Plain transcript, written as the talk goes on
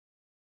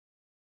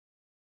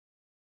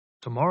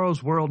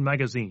Tomorrow's World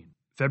Magazine,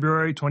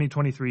 February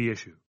 2023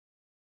 issue.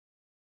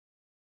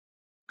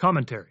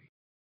 Commentary.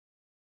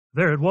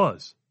 There it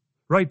was,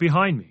 right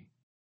behind me,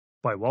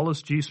 by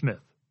Wallace G. Smith.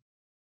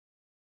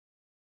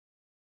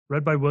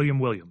 Read by William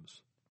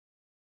Williams.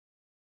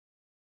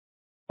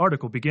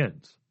 Article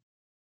begins.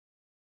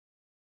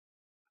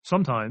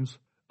 Sometimes,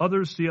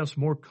 others see us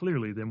more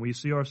clearly than we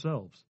see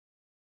ourselves.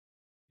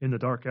 In the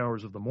dark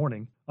hours of the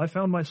morning, I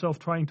found myself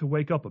trying to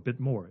wake up a bit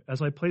more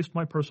as I placed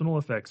my personal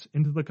effects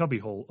into the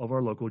cubbyhole of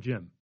our local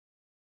gym.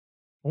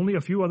 Only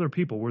a few other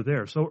people were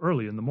there so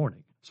early in the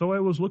morning, so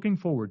I was looking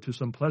forward to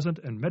some pleasant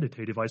and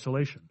meditative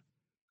isolation.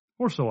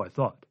 Or so I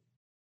thought.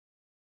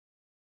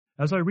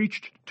 As I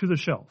reached to the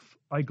shelf,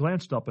 I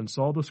glanced up and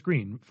saw the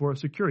screen for a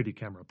security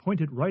camera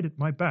pointed right at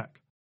my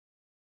back.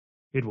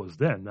 It was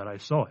then that I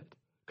saw it,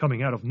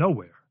 coming out of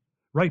nowhere,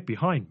 right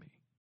behind me.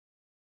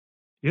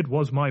 It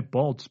was my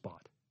bald spot.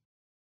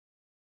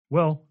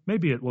 Well,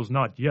 maybe it was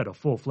not yet a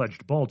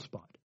full-fledged bald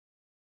spot.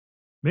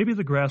 Maybe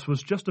the grass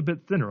was just a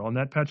bit thinner on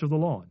that patch of the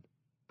lawn.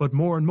 But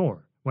more and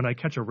more, when I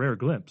catch a rare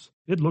glimpse,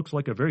 it looks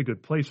like a very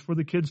good place for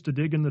the kids to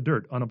dig in the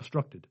dirt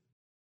unobstructed.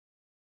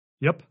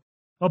 Yep,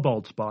 a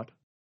bald spot.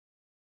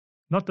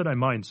 Not that I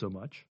mind so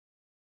much.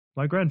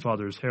 My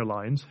grandfather's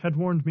hairlines had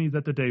warned me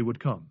that the day would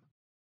come.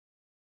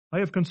 I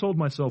have consoled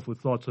myself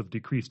with thoughts of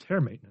decreased hair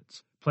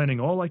maintenance,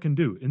 planning all I can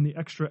do in the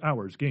extra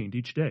hours gained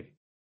each day.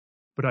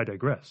 But I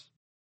digress.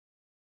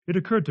 It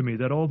occurred to me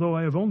that although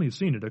I have only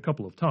seen it a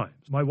couple of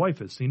times, my wife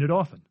has seen it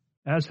often,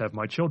 as have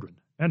my children,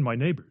 and my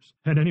neighbors,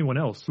 and anyone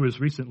else who has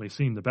recently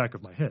seen the back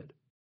of my head.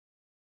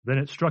 Then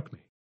it struck me.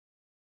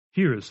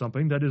 Here is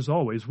something that is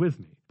always with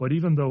me, but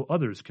even though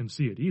others can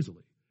see it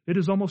easily, it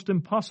is almost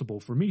impossible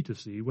for me to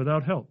see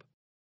without help.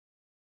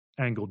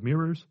 Angled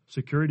mirrors,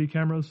 security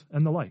cameras,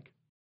 and the like.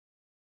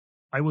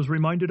 I was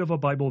reminded of a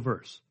Bible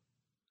verse.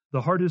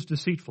 The heart is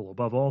deceitful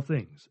above all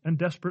things, and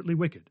desperately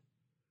wicked.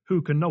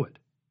 Who can know it?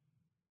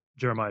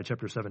 Jeremiah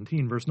chapter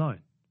 17, verse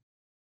 9.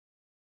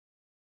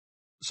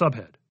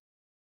 Subhead.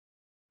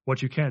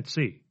 What you can't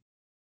see.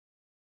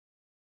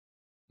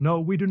 No,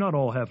 we do not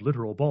all have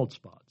literal bald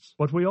spots,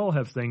 but we all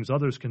have things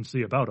others can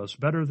see about us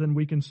better than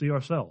we can see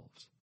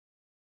ourselves.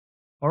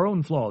 Our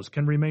own flaws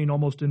can remain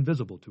almost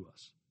invisible to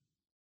us.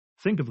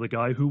 Think of the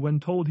guy who, when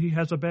told he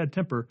has a bad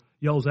temper,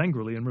 yells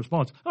angrily in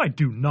response, "I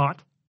do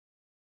not!"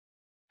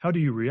 How do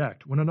you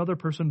react when another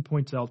person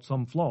points out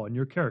some flaw in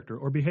your character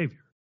or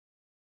behavior?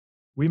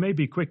 We may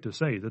be quick to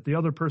say that the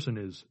other person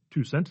is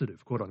too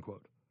sensitive,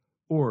 quote-unquote,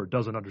 or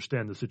doesn't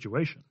understand the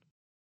situation.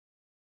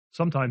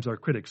 Sometimes our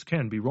critics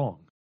can be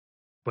wrong.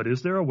 But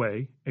is there a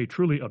way, a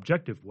truly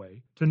objective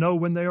way, to know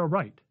when they are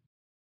right?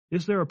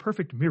 Is there a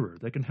perfect mirror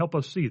that can help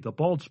us see the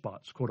bald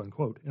spots,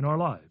 quote-unquote, in our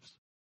lives?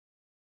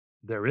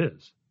 There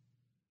is.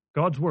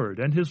 God's Word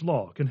and His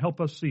law can help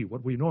us see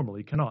what we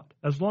normally cannot,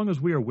 as long as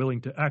we are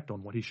willing to act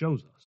on what He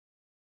shows us.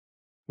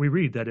 We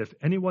read that if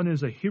anyone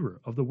is a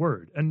hearer of the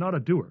Word and not a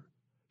doer,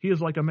 he is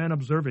like a man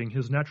observing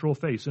his natural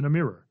face in a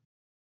mirror,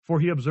 for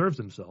he observes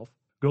himself,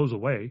 goes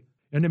away,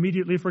 and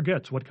immediately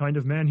forgets what kind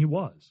of man he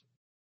was.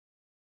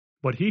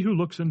 But he who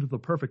looks into the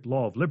perfect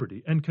law of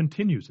liberty and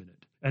continues in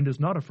it, and is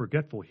not a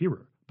forgetful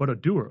hearer, but a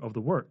doer of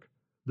the work,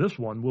 this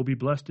one will be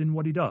blessed in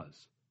what he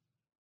does.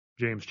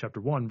 James chapter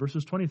 1,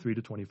 verses 23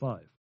 to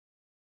 25.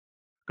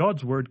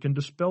 God's Word can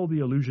dispel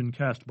the illusion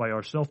cast by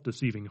our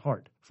self-deceiving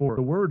heart, for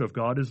the Word of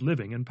God is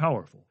living and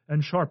powerful,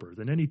 and sharper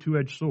than any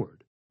two-edged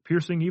sword,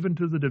 piercing even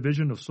to the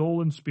division of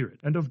soul and spirit,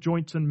 and of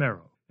joints and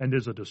marrow, and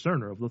is a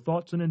discerner of the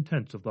thoughts and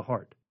intents of the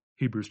heart.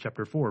 Hebrews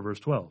chapter 4, verse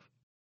 12.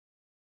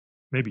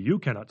 Maybe you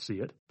cannot see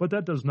it, but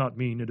that does not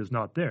mean it is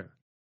not there.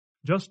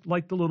 Just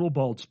like the little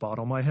bald spot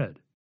on my head.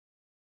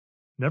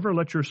 Never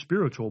let your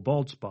spiritual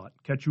bald spot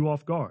catch you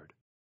off guard.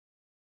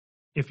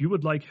 If you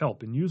would like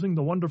help in using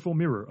the wonderful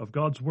mirror of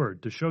God's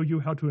Word to show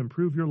you how to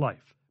improve your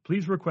life,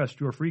 please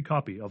request your free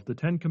copy of the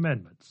 10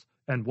 Commandments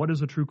and What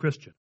is a True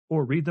Christian,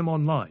 or read them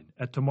online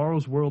at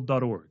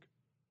tomorrowsworld.org.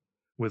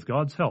 With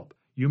God's help,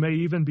 you may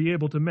even be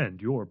able to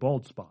mend your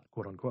bald spot,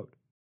 quote-unquote.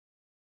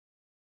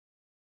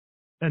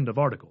 End of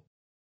article.